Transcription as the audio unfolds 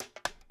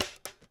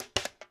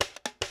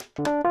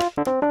Welcome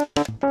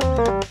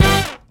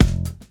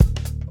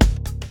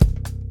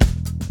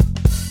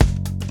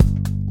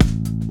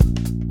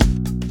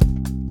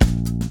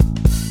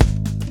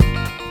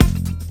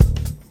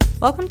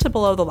to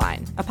Below the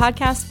Line, a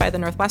podcast by the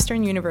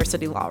Northwestern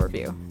University Law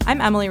Review.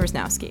 I'm Emily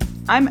Rosnowski.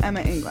 I'm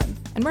Emma England.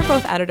 And we're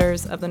both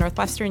editors of the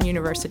Northwestern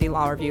University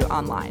Law Review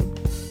online.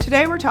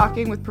 Today we're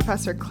talking with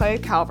Professor Clay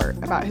Calvert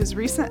about his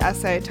recent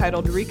essay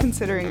titled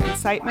Reconsidering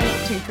Incitement,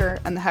 Tinker,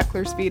 and the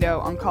Heckler's Veto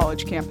on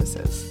College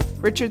Campuses,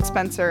 Richard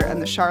Spencer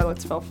and the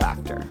Charlottesville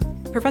Factor.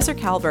 Professor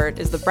Calvert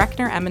is the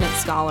Brechner Eminent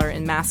Scholar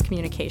in Mass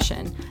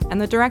Communication and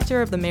the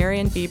director of the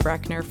Marion B.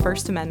 Brechner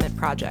First Amendment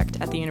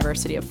Project at the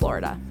University of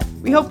Florida.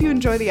 We hope you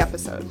enjoy the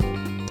episode.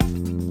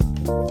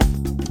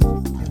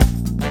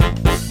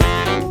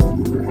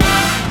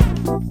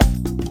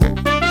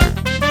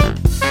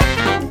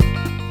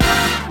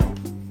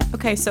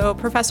 Okay, so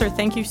Professor,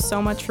 thank you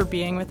so much for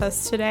being with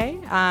us today.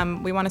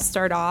 We want to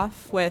start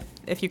off with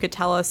if you could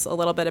tell us a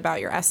little bit about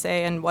your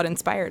essay and what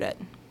inspired it.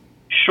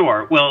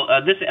 Sure. Well,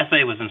 this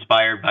essay was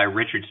inspired by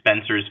Richard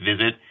Spencer's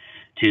visit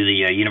to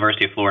the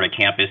University of Florida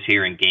campus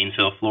here in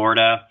Gainesville,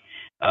 Florida.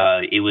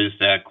 It was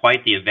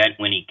quite the event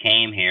when he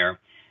came here.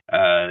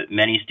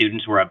 Many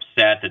students were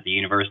upset that the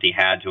university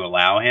had to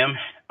allow him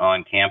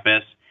on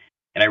campus.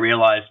 And I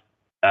realized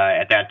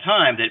at that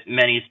time that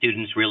many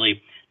students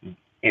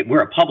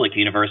we're a public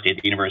university at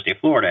the University of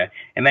Florida,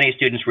 and many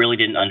students really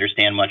didn't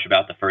understand much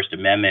about the First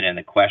Amendment and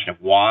the question of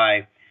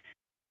why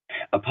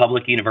a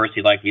public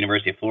university like the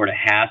University of Florida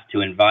has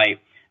to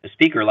invite a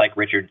speaker like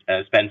Richard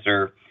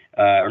Spencer,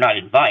 or not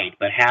invite,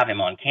 but have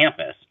him on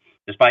campus,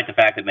 despite the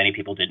fact that many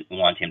people didn't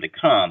want him to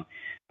come.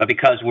 But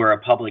because we're a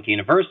public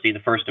university,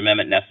 the First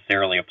Amendment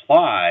necessarily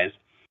applies,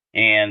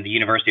 and the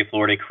University of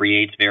Florida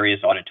creates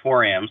various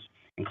auditoriums,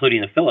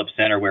 including the Phillips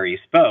Center where he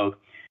spoke,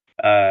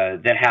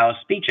 that house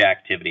speech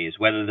activities,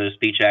 whether those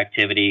speech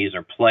activities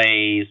are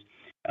plays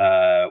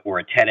or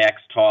a TEDx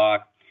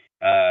talk,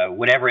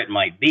 whatever it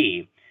might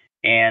be.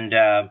 And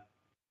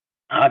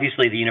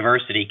obviously the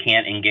university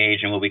can't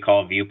engage in what we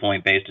call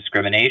viewpoint-based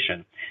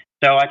discrimination.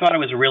 So I thought it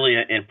was really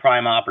a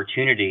prime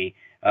opportunity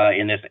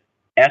in this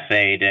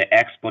essay to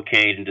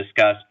explicate and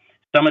discuss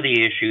some of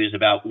the issues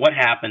about what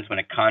happens when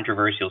a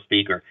controversial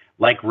speaker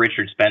like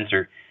Richard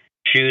Spencer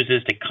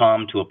chooses to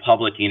come to a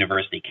public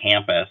university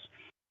campus.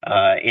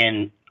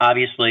 And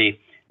obviously,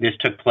 this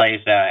took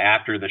place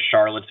after the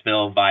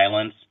Charlottesville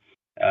violence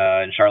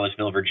in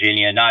Charlottesville,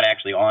 Virginia, not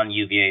actually on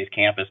UVA's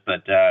campus,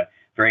 but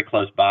very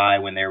close by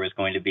when there was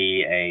going to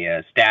be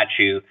a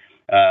statue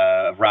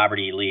of Robert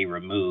E. Lee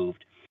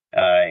removed.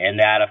 And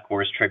that, of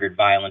course, triggered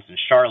violence in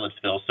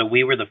Charlottesville. So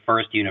we were the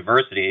first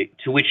university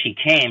to which he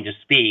came to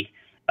speak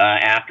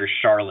after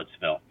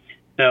Charlottesville.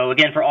 So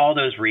again, for all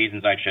those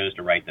reasons, I chose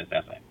to write this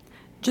essay.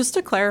 Just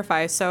to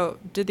clarify, so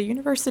did the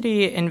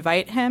university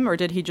invite him, or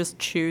did he just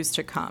choose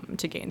to come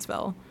to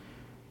Gainesville?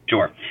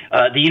 Sure.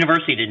 The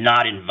university did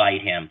not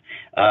invite him.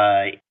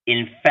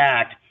 In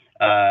fact,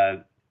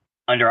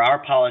 under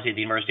our policy at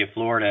the University of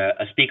Florida,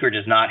 a speaker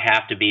does not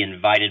have to be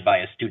invited by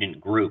a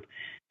student group.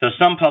 So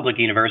some public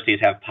universities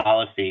have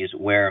policies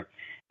where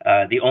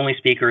the only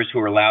speakers who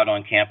are allowed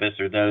on campus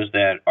are those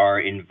that are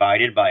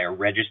invited by a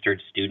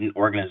registered student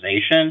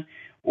organization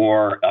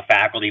or a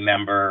faculty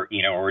member,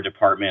 or a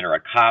department or a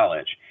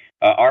college.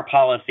 Our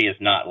policy is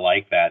not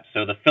like that.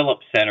 So the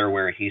Phillips Center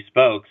where he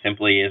spoke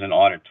simply is an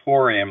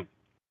auditorium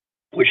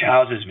which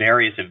houses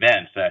various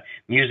events,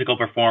 musical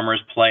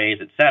performers, plays,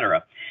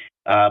 etc.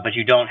 But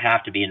you don't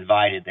have to be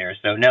invited there.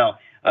 So no,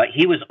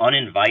 he was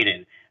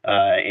uninvited.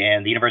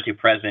 And the university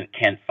president,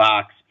 Kent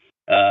Fox,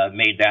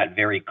 made that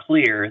very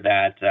clear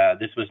that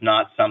this was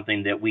not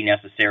something that we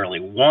necessarily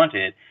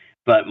wanted,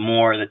 but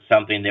more that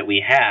something that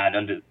we had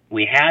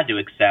to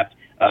accept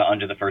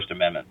under the First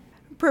Amendment.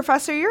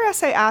 Professor, your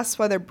essay asks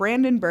whether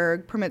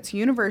Brandenburg permits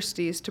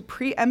universities to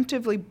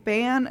preemptively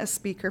ban a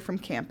speaker from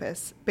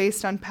campus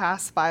based on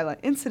past violent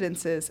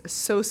incidences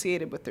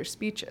associated with their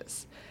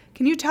speeches.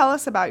 Can you tell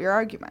us about your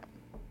argument?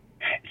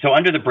 So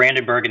under the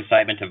Brandenburg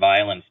incitement to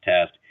violence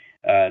test,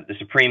 the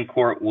Supreme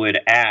Court would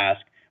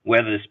ask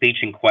whether the speech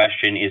in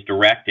question is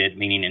directed,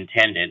 meaning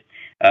intended,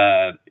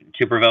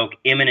 to provoke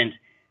imminent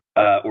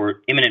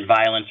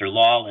violence or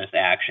lawless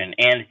action,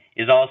 and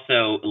is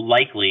also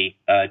likely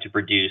to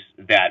produce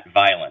that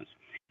violence.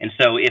 And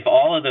so if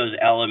all of those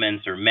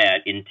elements are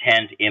met,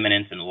 intent,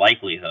 imminence, and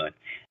likelihood,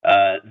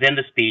 then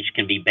the speech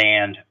can be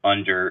banned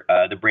under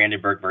the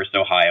Brandenburg versus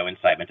Ohio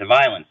incitement to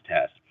violence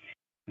test.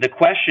 The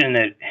question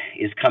that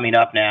is coming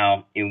up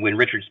now when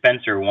Richard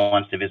Spencer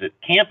wants to visit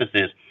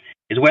campuses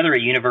is whether a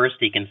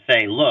university can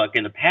say, look,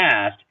 in the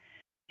past,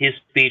 his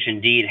speech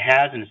indeed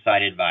has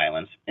incited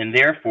violence, and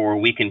therefore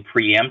we can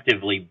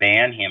preemptively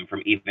ban him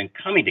from even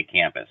coming to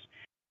campus.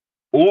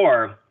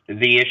 Or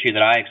the issue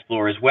that I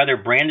explore is whether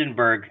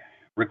Brandenburg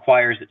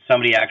requires that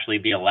somebody actually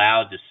be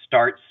allowed to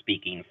start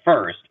speaking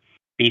first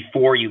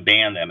before you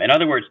ban them. In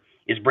other words,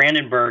 is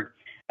Brandenburg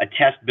a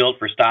test built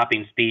for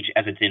stopping speech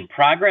as it's in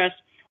progress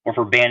or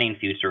for banning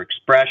future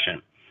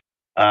expression?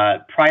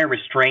 Prior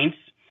restraints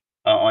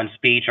on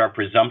speech are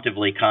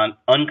presumptively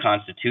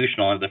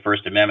unconstitutional under the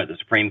First Amendment. The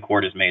Supreme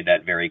Court has made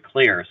that very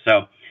clear.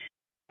 So,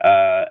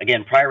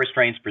 again, prior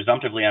restraints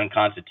presumptively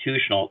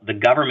unconstitutional. The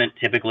government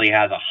typically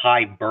has a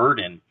high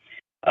burden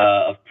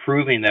of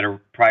proving that a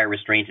prior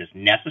restraint is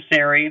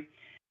necessary.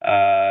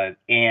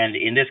 And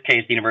in this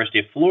case, the University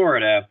of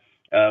Florida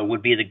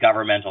would be the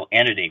governmental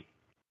entity.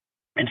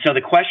 And so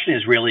the question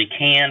is really,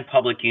 can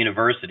public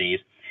universities,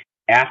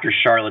 after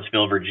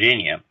Charlottesville,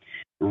 Virginia,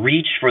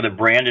 reach for the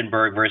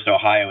Brandenburg versus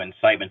Ohio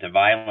incitement to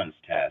violence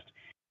test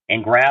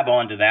and grab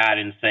onto that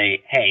and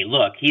say, hey,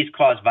 look, he's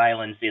caused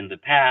violence in the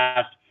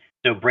past,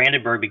 so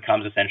Brandenburg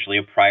becomes essentially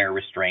a prior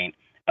restraint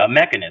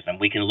mechanism.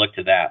 We can look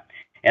to that.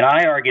 And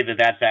I argue that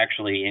that's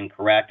actually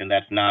incorrect, and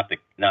that's not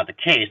the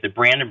case. That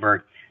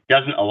Brandenburg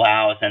doesn't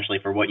allow essentially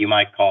for what you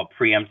might call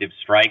preemptive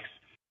strikes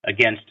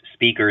against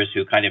speakers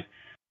who kind of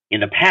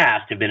in the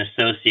past have been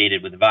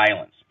associated with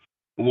violence.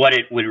 What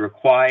it would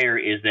require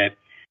is that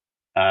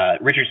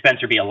Richard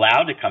Spencer be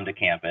allowed to come to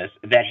campus,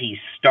 that he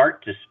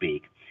start to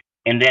speak,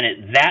 and then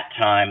at that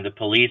time the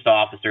police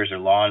officers or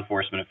law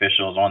enforcement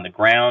officials on the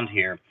ground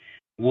here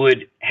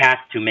would have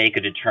to make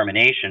a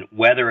determination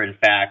whether, in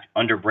fact,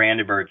 under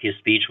Brandenburg, his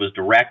speech was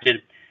directed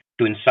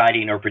to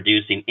inciting or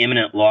producing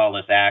imminent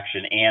lawless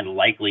action and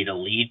likely to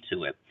lead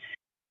to it.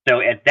 So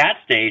at that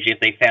stage, if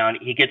they found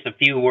he gets a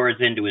few words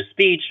into his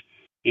speech,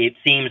 it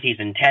seems he's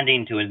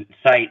intending to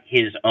incite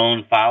his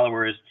own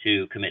followers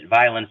to commit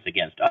violence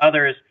against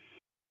others,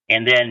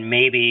 and then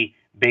maybe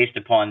based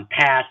upon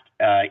past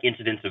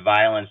incidents of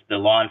violence, the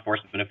law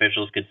enforcement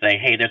officials could say,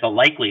 hey, there's a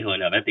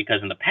likelihood of it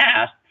because in the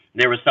past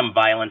there was some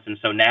violence, and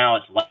so now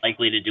it's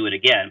likely to do it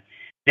again.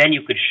 Then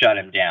you could shut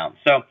him down.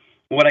 So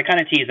what I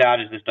kind of tease out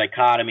is this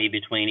dichotomy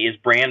between is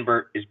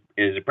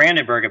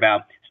Brandenburg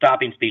about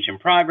stopping speech in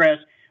progress,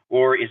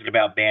 or is it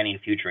about banning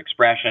future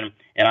expression?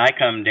 And I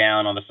come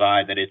down on the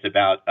side that it's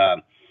about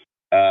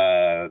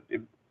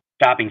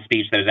stopping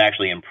speech that is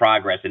actually in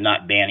progress and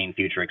not banning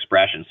future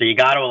expression. So you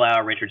got to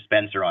allow Richard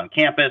Spencer on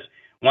campus.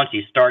 Once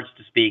he starts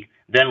to speak,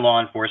 then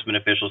law enforcement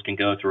officials can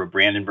go through a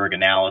Brandenburg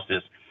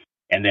analysis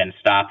and then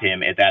stop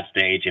him at that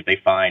stage if they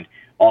find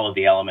all of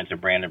the elements of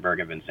Brandenburg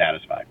have been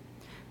satisfied.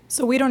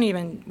 So we don't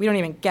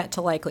even get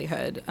to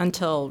likelihood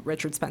until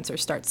Richard Spencer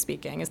starts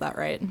speaking. Is that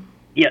right?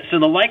 Yeah, so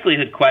the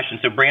likelihood question,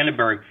 so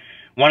Brandenburg,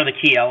 one of the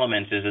key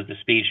elements is that the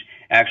speech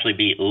actually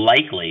be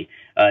likely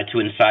to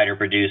incite or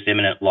produce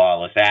imminent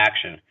lawless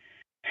action.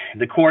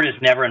 The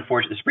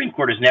Supreme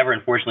Court has never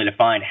unfortunately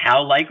defined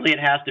how likely it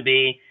has to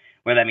be,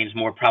 whether that means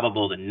more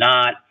probable than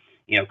not,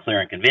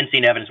 clear and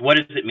convincing evidence. What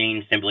does it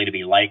mean simply to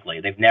be likely?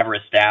 They've never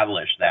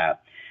established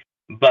that.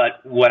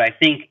 But what I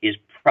think is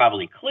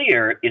probably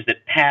clear is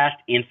that past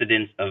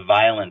incidents of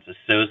violence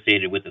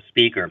associated with the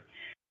speaker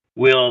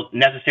will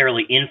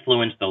necessarily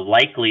influence the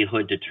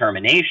likelihood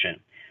determination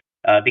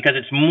because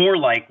it's more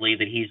likely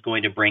that he's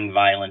going to bring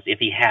violence if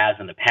he has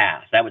in the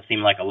past. That would seem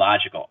like a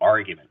logical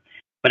argument.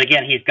 But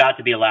again, he's got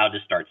to be allowed to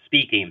start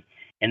speaking,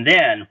 and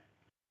then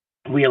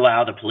we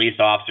allow the police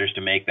officers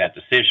to make that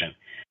decision.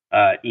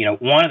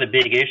 One of the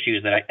big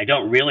issues that I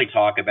don't really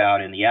talk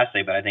about in the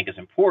essay, but I think is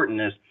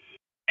important, is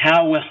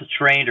how well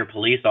trained are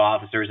police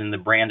officers in the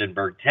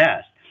Brandenburg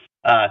test?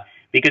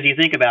 Because you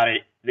think about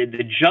it,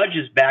 the judge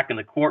is back in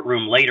the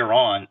courtroom later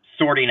on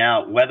sorting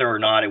out whether or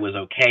not it was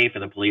okay for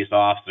the police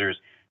officers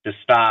to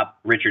stop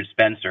Richard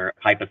Spencer,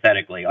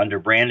 hypothetically, under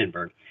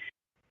Brandenburg.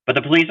 But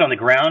the police on the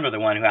ground are the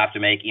one who have to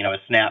make, a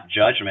snap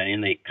judgment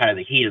in the kind of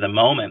the heat of the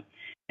moment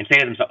and say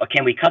to themselves,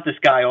 can we cut this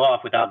guy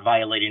off without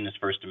violating his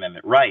First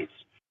Amendment rights?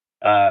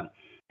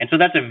 And so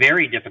that's a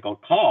very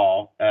difficult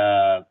call,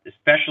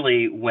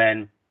 especially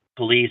when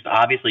police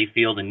obviously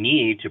feel the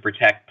need to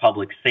protect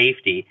public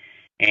safety.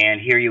 And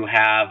here you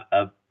have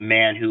a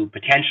man who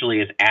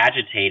potentially is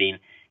agitating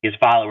his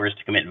followers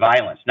to commit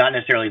violence. Not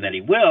necessarily that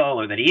he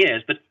will or that he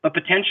is, but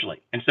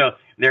potentially. And so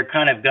they're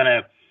kind of going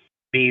to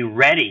be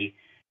ready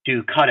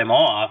to cut him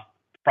off,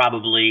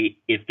 probably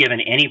if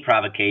given any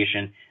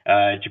provocation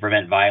to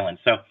prevent violence.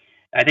 So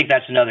I think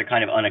that's another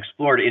kind of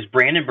unexplored. Is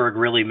Brandenburg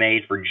really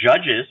made for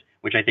judges,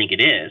 which I think it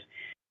is,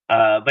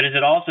 but is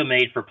it also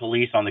made for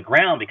police on the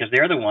ground, because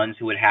they're the ones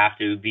who would have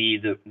to be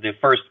the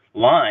first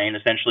line,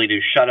 essentially, to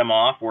shut him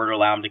off or to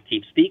allow him to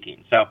keep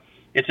speaking? So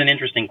it's an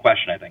interesting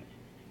question, I think.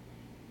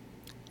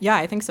 Yeah,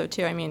 I think so,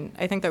 too. I mean,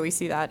 I think that we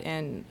see that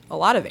in a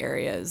lot of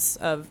areas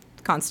of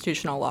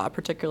constitutional law,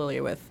 particularly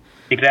with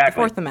the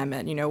Fourth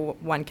Amendment.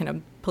 When can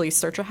a police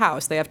search a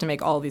house? They have to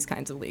make all these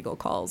kinds of legal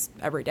calls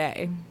every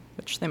day,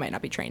 which they might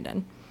not be trained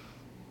in.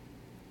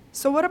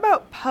 So what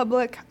about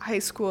public high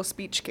school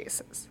speech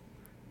cases?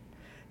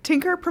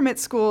 Tinker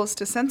permits schools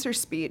to censor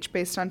speech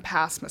based on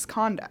past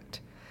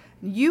misconduct.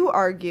 You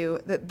argue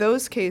that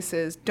those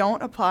cases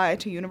don't apply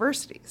to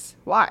universities.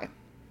 Why?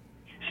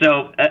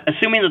 So,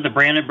 assuming that the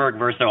Brandenburg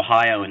versus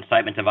Ohio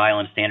incitement to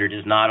violence standard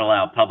does not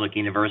allow public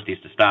universities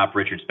to stop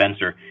Richard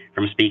Spencer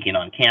from speaking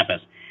on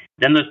campus,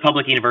 then those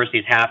public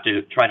universities have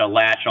to try to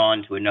latch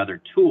on to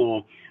another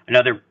tool,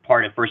 another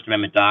part of First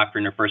Amendment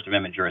doctrine or First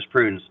Amendment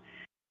jurisprudence,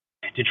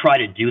 to try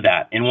to do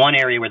that. And one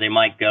area where they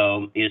might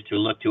go is to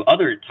look to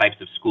other types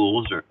of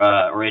schools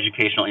or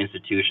educational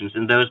institutions,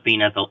 and those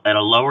being at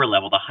a lower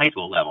level, the high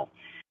school level.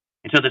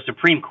 And so the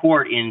Supreme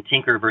Court in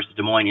Tinker versus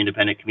Des Moines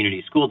Independent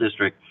Community School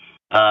District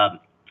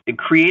it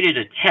created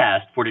a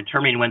test for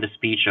determining when the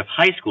speech of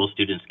high school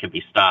students can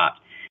be stopped.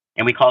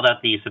 And we call that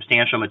the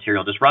substantial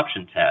material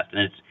disruption test.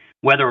 And it's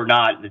whether or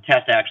not the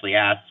test actually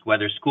asks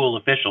whether school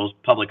officials,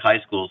 public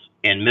high schools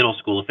and middle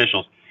school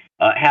officials,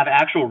 have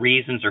actual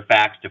reasons or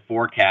facts to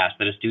forecast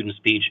that a student's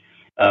speech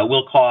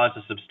will cause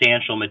a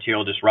substantial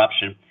material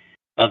disruption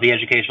of the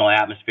educational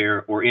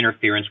atmosphere or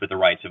interference with the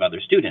rights of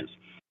other students.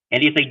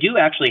 And if they do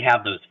actually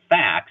have those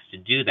facts to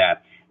do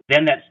that,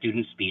 then that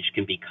student's speech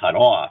can be cut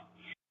off.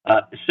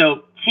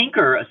 So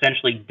Tinker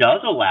essentially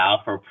does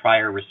allow for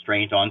prior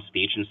restraint on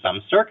speech in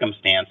some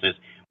circumstances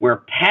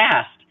where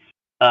past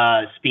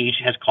speech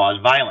has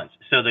caused violence.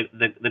 So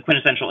the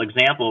quintessential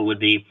example would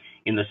be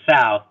in the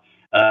South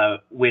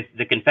with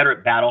the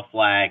Confederate battle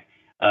flag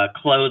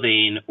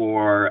clothing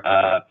or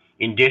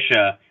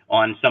indicia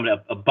on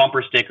a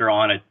bumper sticker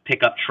on a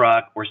pickup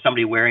truck, or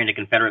somebody wearing a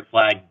Confederate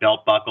flag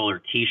belt buckle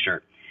or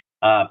T-shirt.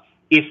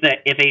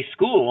 If a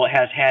school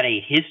has had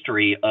a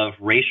history of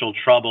racial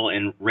trouble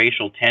and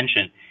racial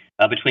tension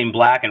between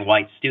black and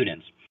white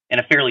students, and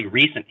a fairly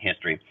recent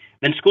history,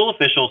 then school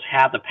officials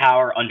have the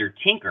power under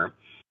Tinker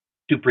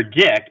to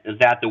predict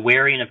that the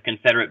wearing of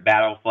Confederate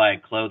battle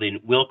flag clothing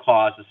will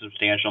cause a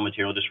substantial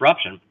material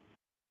disruption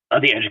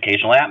of the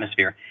educational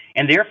atmosphere,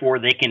 and therefore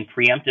they can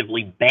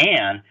preemptively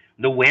ban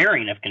the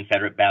wearing of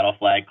Confederate battle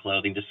flag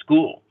clothing to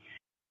school.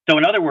 So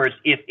in other words,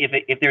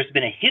 if there's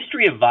been a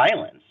history of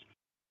violence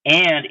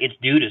and it's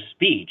due to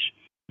speech,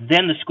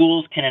 then the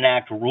schools can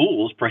enact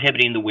rules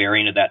prohibiting the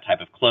wearing of that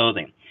type of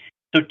clothing.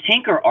 So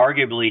Tinker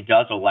arguably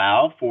does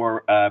allow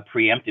for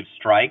preemptive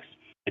strikes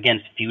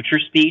against future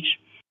speech.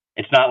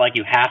 It's not like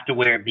you have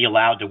to be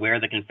allowed to wear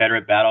the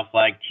Confederate battle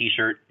flag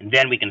T-shirt, and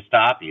then we can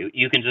stop you.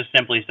 You can just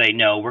simply say,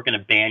 no, we're going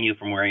to ban you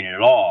from wearing it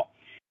at all.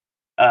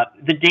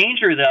 The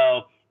danger,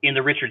 though, in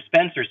the Richard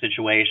Spencer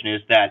situation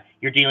is that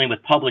you're dealing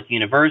with public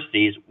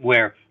universities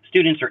where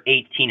students are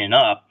 18 and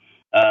up.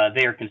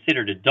 They are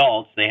considered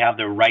adults. They have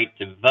the right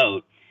to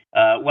vote.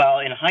 While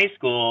in high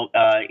school,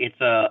 it's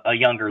a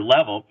younger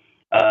level.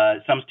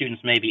 Some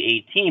students may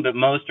be 18, but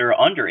most are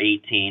under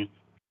 18.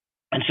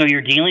 And so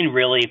you're dealing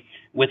really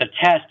with a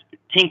test,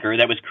 Tinker,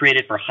 that was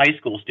created for high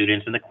school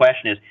students. And the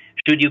question is,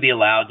 should you be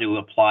allowed to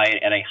apply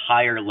it at a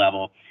higher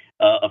level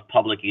of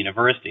public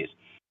universities?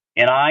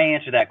 And I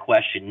answer that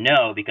question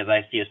no, because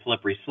I see a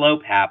slippery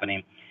slope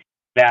happening,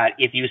 that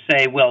if you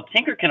say, well,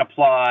 Tinker can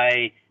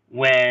apply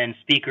when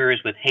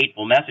speakers with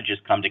hateful messages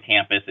come to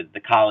campus at the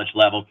college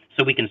level,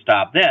 so we can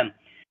stop them.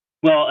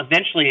 Well,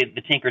 eventually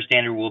the Tinker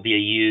standard will be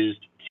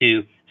used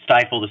to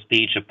stifle the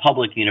speech of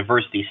public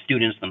university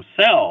students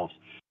themselves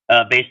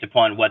based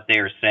upon what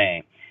they're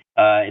saying.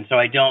 And so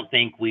I don't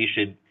think we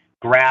should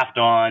graft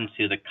on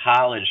to the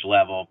college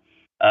level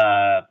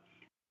a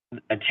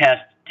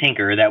test,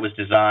 Tinker, that was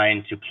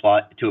designed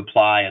to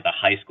apply at the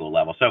high school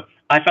level. So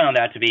I found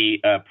that to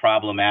be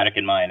problematic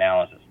in my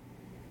analysis.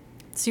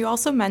 So you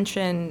also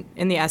mention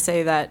in the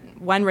essay that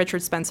when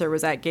Richard Spencer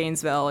was at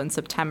Gainesville in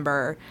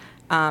September,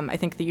 I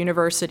think the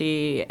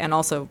university and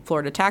also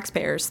Florida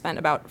taxpayers spent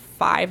about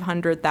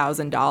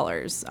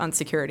 $500,000 on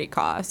security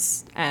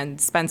costs, and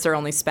Spencer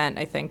only spent,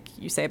 I think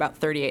you say, about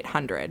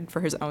 $3,800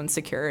 for his own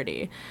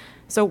security.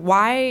 So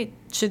why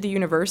should the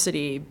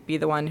university be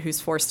the one who's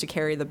forced to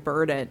carry the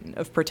burden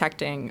of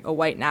protecting a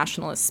white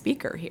nationalist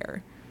speaker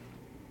here?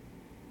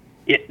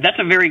 That's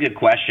a very good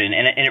question,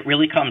 and it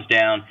really comes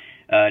down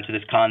to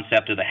this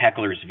concept of the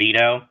Heckler's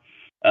veto,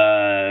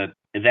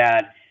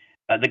 that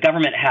the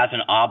government has an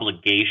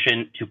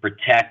obligation to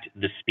protect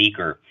the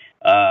speaker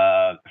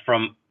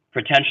from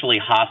potentially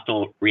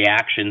hostile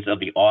reactions of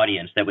the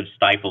audience that would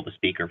stifle the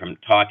speaker from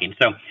talking.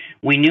 So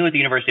we knew at the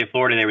University of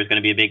Florida there was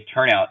going to be a big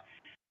turnout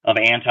of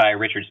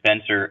anti-Richard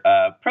Spencer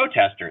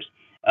protesters.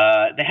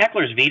 The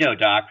Heckler's veto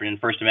doctrine in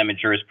First Amendment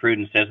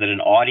jurisprudence says that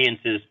an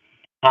audience's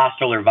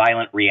hostile or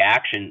violent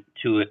reaction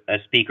to a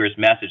speaker's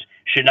message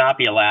should not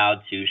be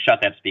allowed to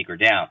shut that speaker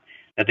down.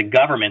 That the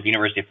government, the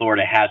University of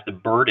Florida,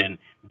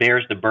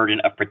 bears the burden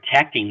of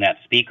protecting that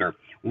speaker,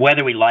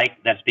 whether we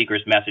like that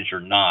speaker's message or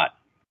not.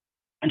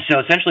 And so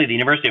essentially the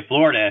University of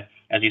Florida,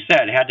 as you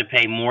said, had to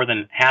pay more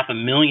than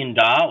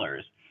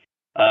 $500,000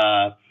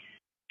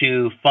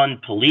 to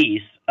fund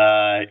police,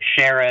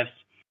 sheriffs,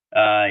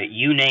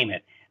 you name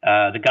it.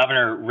 The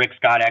governor, Rick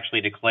Scott,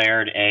 actually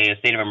declared a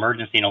state of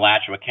emergency in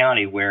Alachua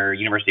County, where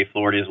University of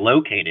Florida is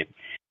located.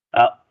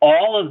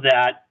 All of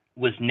that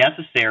was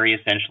necessary,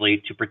 essentially,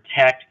 to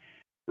protect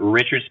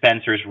Richard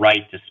Spencer's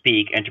right to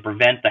speak and to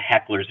prevent the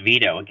Heckler's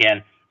veto,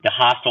 again, the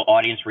hostile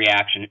audience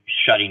reaction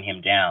shutting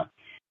him down.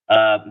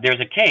 There's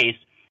a case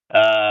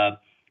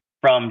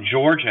from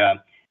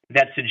Georgia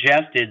that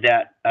suggested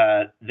that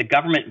the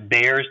government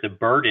bears the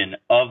burden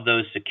of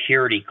those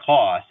security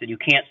costs, and you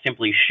can't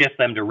simply shift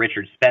them to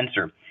Richard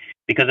Spencer,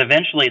 because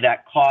eventually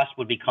that cost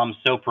would become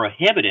so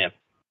prohibitive,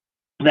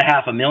 the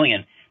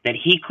 $500,000, that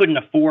he couldn't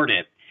afford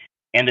it.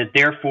 and that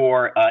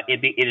therefore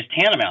it is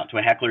tantamount to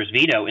a heckler's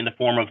veto in the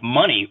form of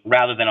money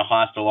rather than a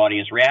hostile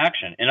audience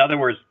reaction. In other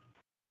words,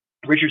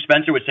 Richard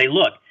Spencer would say,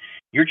 look,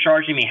 you're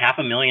charging me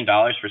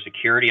 $500,000 for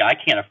security. I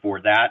can't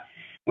afford that.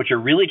 What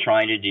you're really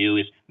trying to do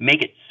is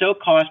make it so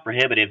cost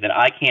prohibitive that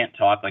I can't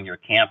talk on your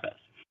campus.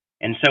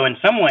 And so in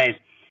some ways,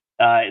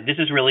 this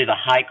is really the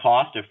high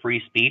cost of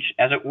free speech,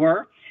 as it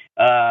were,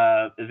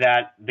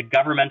 that the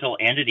governmental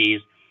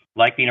entities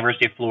like the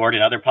University of Florida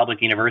and other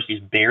public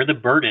universities bear the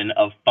burden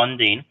of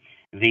funding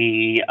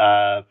the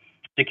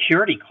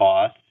security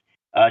costs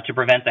to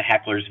prevent the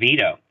heckler's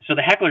veto. So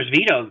the heckler's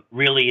veto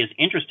really is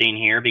interesting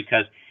here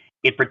because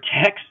it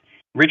protects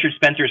Richard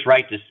Spencer's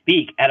right to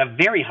speak at a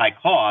very high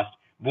cost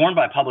borne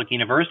by public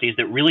universities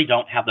that really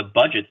don't have the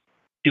budget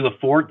to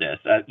afford this.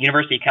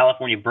 University of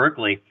California,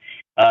 Berkeley,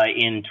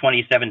 in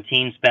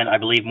 2017 spent, I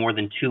believe, more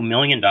than $2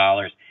 million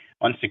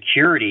on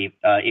security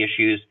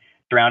issues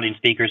surrounding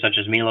speakers such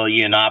as Milo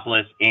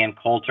Yiannopoulos, Ann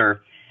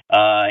Coulter,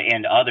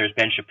 and others,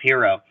 Ben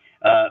Shapiro,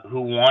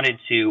 who wanted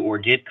to or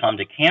did come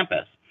to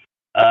campus.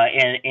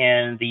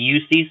 And the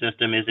UC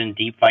system is in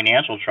deep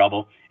financial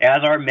trouble, as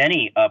are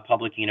many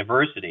public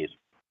universities.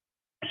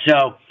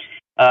 So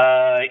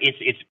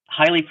it's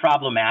highly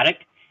problematic.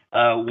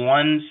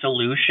 One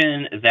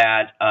solution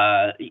that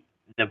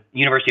the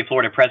University of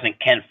Florida President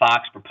Kent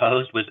Fox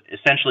proposed was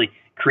essentially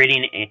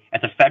creating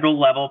at the federal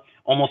level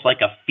almost like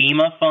a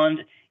FEMA fund.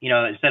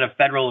 Instead of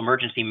federal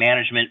emergency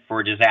management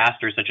for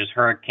disasters such as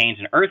hurricanes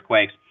and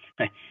earthquakes,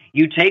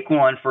 you take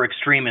one for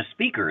extremist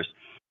speakers.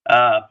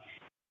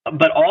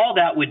 But all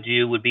that would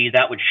do would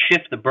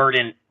shift the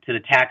burden to the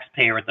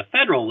taxpayer at the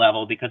federal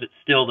level because it's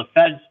still the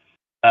feds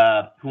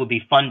who would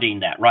be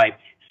funding that, right?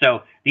 So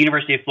the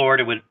University of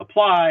Florida would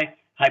apply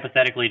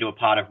hypothetically to a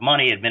pot of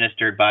money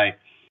administered by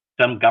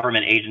some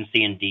government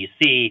agency in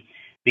D.C.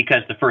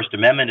 because the First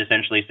Amendment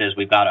essentially says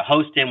we've got to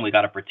host him, we've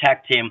got to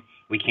protect him,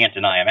 we can't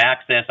deny him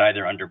access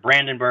either under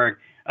Brandenburg,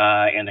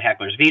 and the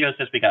heckler's veto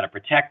says we got to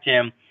protect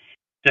him.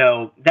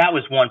 So that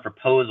was one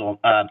proposal.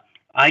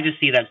 I just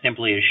see that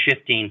simply as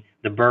shifting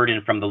the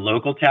burden from the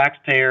local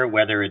taxpayer,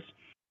 whether it's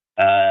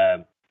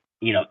the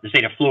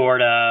state of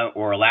Florida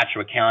or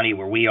Alachua County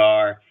where we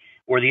are,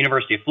 or the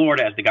University of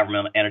Florida as the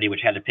governmental entity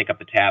which had to pick up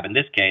the tab in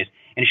this case,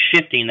 and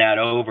shifting that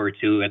over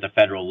to at the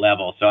federal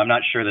level. So I'm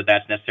not sure that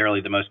that's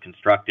necessarily the most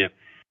constructive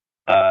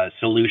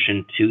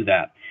solution to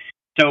that.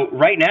 So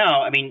right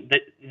now, I mean,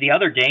 the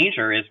other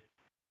danger is,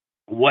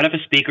 what if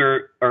a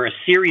speaker or a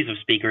series of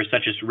speakers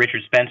such as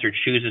Richard Spencer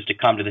chooses to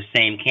come to the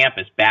same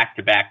campus back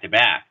to back to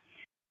back?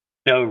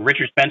 So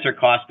Richard Spencer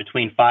costs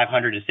between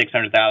 $500,000 to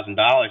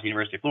 $600,000 at the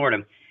University of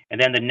Florida,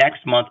 and then the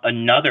next month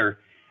another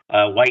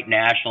white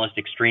nationalist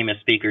extremist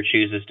speaker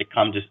chooses to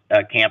come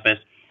to campus,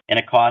 and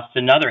it costs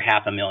another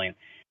 $500,000.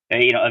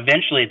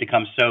 Eventually it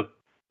becomes so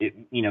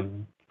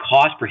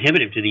cost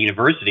prohibitive to the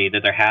university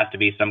that there has to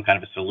be some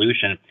kind of a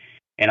solution.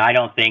 And I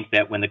don't think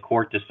that when the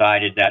court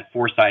decided that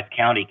Forsyth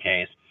County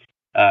case,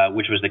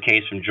 which was the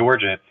case from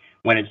Georgia,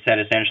 when it said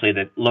essentially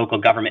that local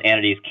government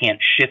entities can't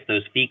shift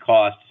those fee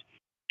costs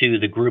to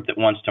the group that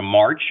wants to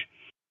march,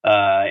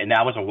 and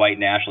that was a white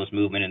nationalist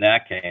movement in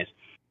that case.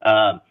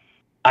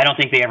 I don't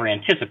think they ever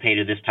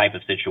anticipated this type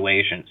of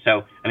situation.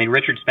 So, I mean,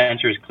 Richard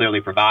Spencer is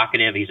clearly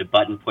provocative. He's a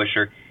button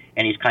pusher,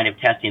 and he's kind of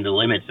testing the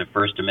limits of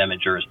First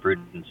Amendment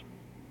jurisprudence.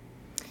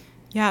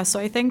 Yeah, so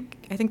I think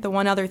the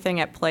one other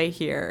thing at play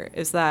here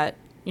is that,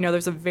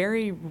 there's a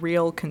very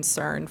real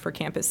concern for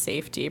campus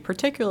safety,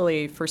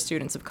 particularly for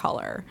students of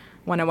color,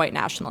 when a white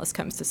nationalist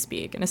comes to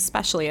speak, and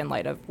especially in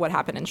light of what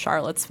happened in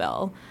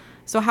Charlottesville.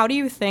 So how do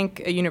you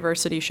think a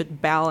university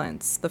should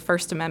balance the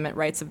First Amendment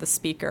rights of the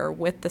speaker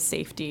with the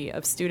safety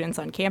of students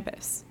on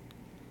campus?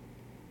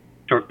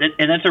 Sure,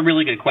 and that's a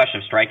really good question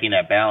of striking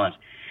that balance.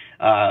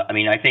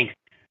 I think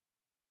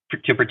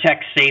to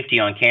protect safety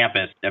on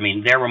campus,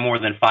 there were more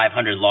than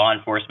 500 law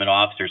enforcement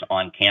officers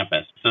on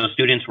campus, so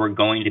students were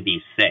going to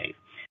be safe.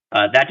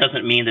 That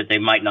doesn't mean that they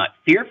might not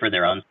fear for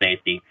their own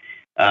safety,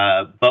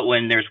 but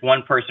when there's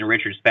one person,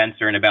 Richard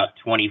Spencer, and about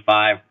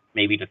 25,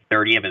 maybe to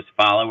 30 of his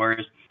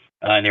followers,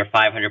 and there are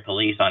 500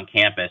 police on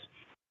campus,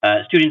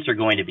 students are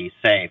going to be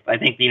safe. I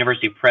think the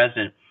university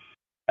president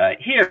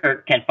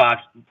here, Ken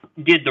Fox,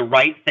 did the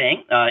right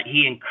thing.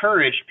 He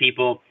encouraged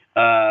people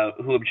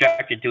who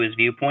objected to his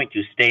viewpoint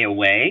to stay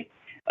away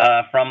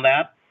from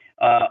that.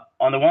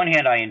 On the one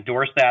hand, I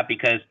endorse that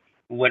because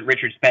what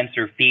Richard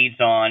Spencer feeds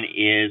on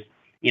is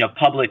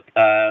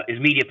is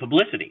media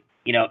publicity.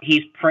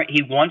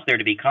 He wants there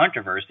to be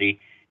controversy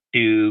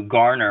to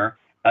garner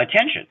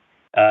attention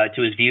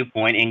to his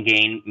viewpoint and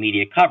gain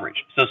media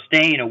coverage. So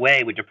staying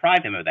away would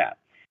deprive him of that.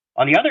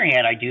 On the other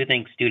hand, I do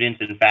think students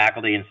and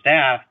faculty and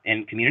staff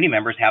and community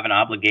members have an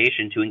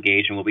obligation to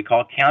engage in what we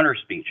call counter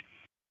speech,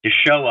 to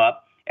show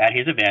up at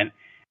his event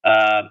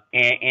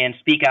and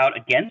speak out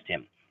against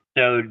him.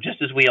 So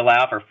just as we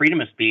allow for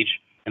freedom of speech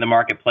in the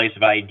marketplace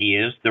of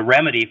ideas, the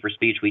remedy for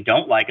speech we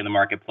don't like in the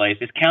marketplace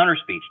is counter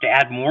speech, to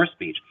add more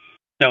speech.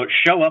 So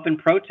show up and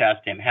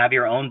protest him. Have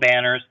your own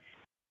banners,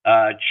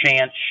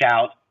 chant,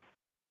 shout,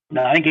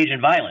 not engage in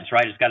violence,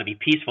 right? It's got to be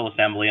peaceful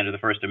assembly under the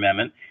First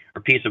Amendment,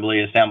 or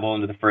peaceably assemble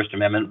under the First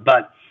Amendment,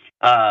 but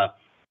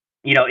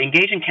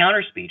engage in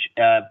counter speech,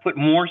 put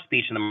more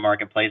speech in the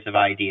marketplace of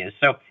ideas.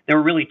 So there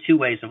were really two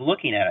ways of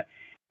looking at it.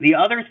 The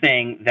other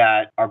thing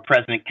that our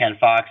president, Ken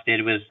Fox,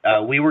 did was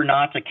we were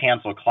not to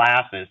cancel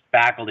classes.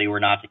 Faculty were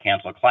not to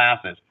cancel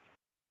classes.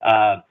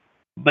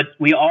 But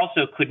we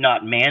also could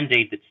not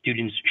mandate that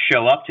students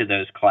show up to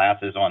those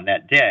classes on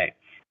that day.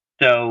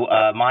 So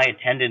my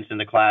attendance in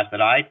the class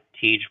that I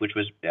teach, which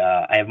was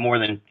I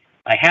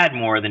had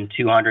more than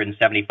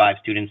 275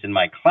 students in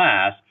my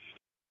class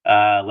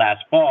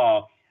last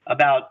fall,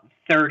 about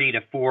 30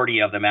 to 40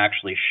 of them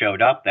actually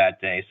showed up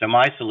that day. So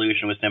my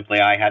solution was simply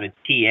I had a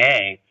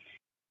TA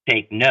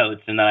take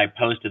notes, and then I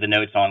posted the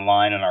notes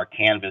online on our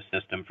Canvas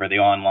system for the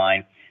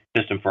online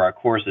system for our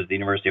courses at the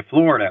University of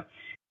Florida.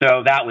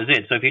 So that was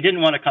it. So if you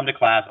didn't want to come to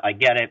class, I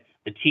get it.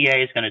 The TA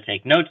is going to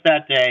take notes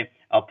that day.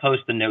 I'll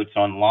post the notes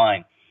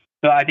online.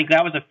 So I think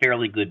that was a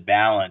fairly good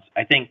balance.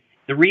 I think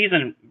the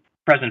reason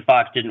President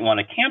Fox didn't want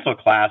to cancel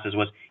classes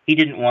was he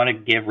didn't want to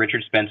give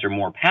Richard Spencer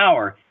more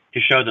power to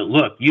show that,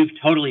 look, you've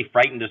totally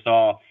frightened us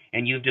all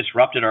and you've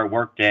disrupted our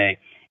workday,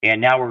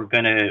 and now we're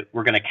going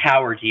to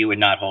cower to you and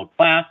not hold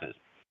classes.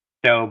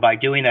 So by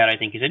doing that, I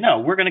think he said, no,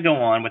 we're going to go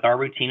on with our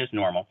routine as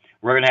normal.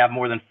 We're going to have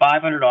more than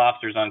 500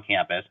 officers on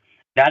campus.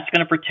 That's going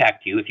to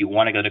protect you if you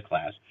want to go to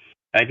class.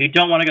 If you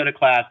don't want to go to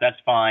class, that's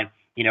fine.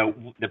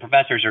 The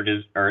professors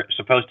are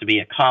supposed to be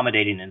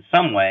accommodating in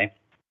some way.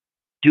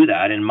 Do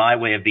that. And my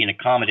way of being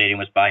accommodating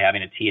was by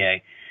having a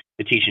TA,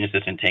 the teaching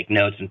assistant, take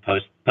notes and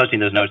posting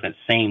those notes that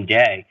same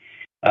day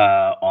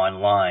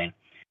online.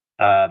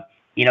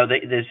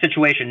 The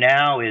situation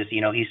now is,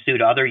 he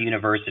sued other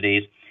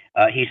universities.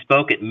 He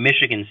spoke at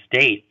Michigan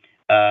State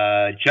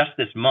just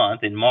this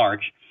month in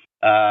March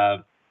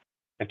of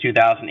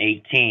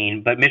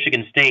 2018. But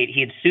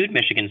he had sued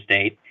Michigan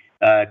State,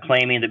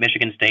 claiming that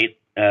Michigan State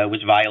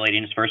was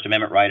violating his First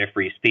Amendment right of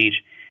free speech.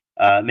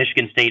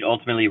 Michigan State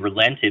ultimately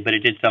relented, but it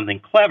did something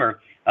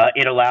clever.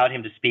 It allowed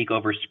him to speak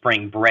over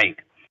spring break,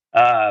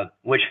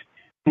 which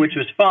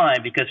was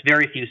fine because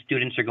very few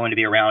students are going to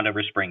be around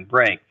over spring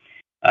break.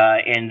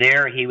 And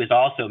there he was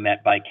also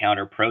met by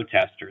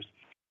counter-protesters.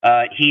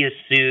 He has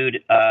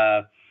sued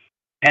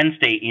Penn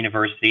State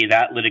University.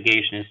 That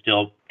litigation is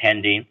still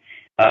pending.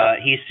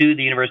 He sued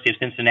the University of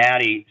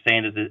Cincinnati,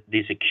 saying that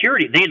the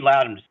security, they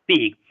allowed him to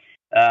speak,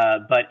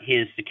 but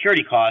his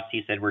security costs,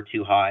 he said, were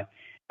too high.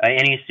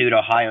 And he sued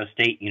Ohio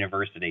State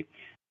University.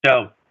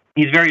 So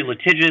he's very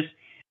litigious.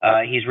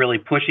 He's really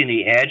pushing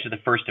the edge of the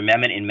First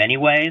Amendment in many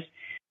ways.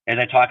 As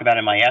I talk about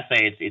in my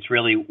essay, it's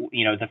really,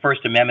 the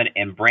First Amendment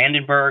and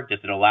Brandenburg. Does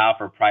it allow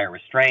for prior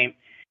restraint?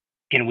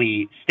 Can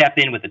we step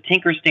in with the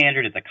Tinker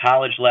standard at the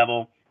college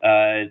level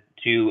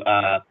to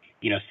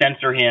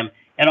censor him?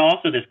 And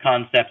also this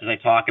concept, as I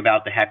talk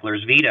about the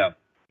Heckler's veto.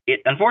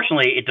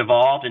 Unfortunately, it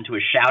devolved into a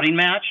shouting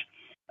match.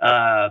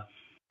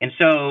 And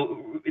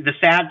so the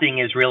sad thing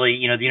is really,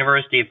 the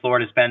University of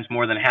Florida spends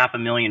more than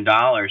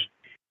 $500,000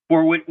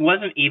 for what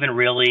wasn't even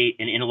really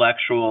an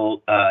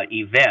intellectual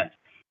event.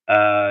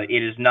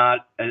 It is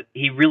not,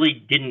 he really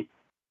didn't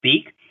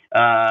speak.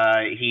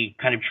 He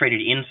kind of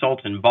traded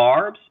insults and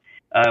barbs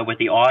with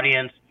the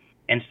audience.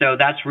 And so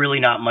that's really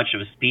not much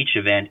of a speech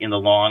event in the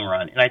long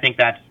run. And I think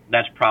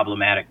that's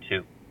problematic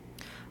too.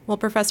 Well,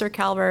 Professor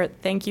Calvert,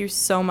 thank you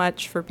so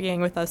much for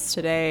being with us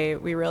today.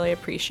 We really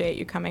appreciate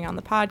you coming on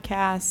the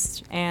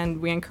podcast,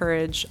 and we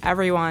encourage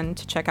everyone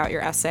to check out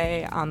your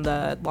essay on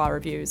the Law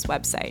Review's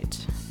website.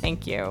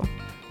 Thank you.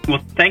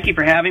 Well, thank you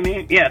for having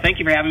me. Yeah, thank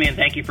you for having me, and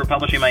thank you for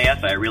publishing my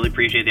essay. I really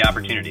appreciate the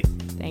opportunity.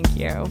 Thank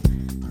you.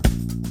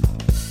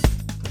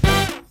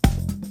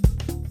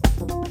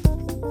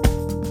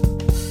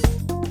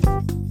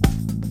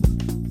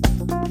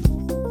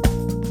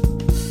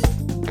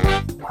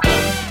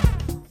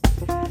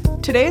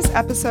 Today's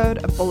episode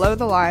of Below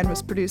the Line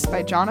was produced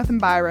by Jonathan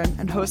Byron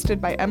and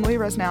hosted by Emily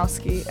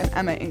Resnowski and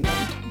Emma England.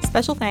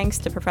 Special thanks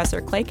to Professor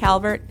Clay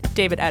Calvert,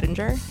 David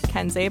Ettinger,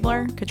 Ken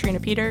Zabler, Katrina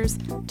Peters,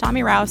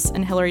 Tommy Rouse,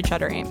 and Hillary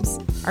Chutter Ames.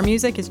 Our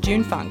music is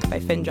June Funk by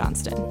Finn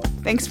Johnston.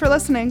 Thanks for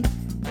listening.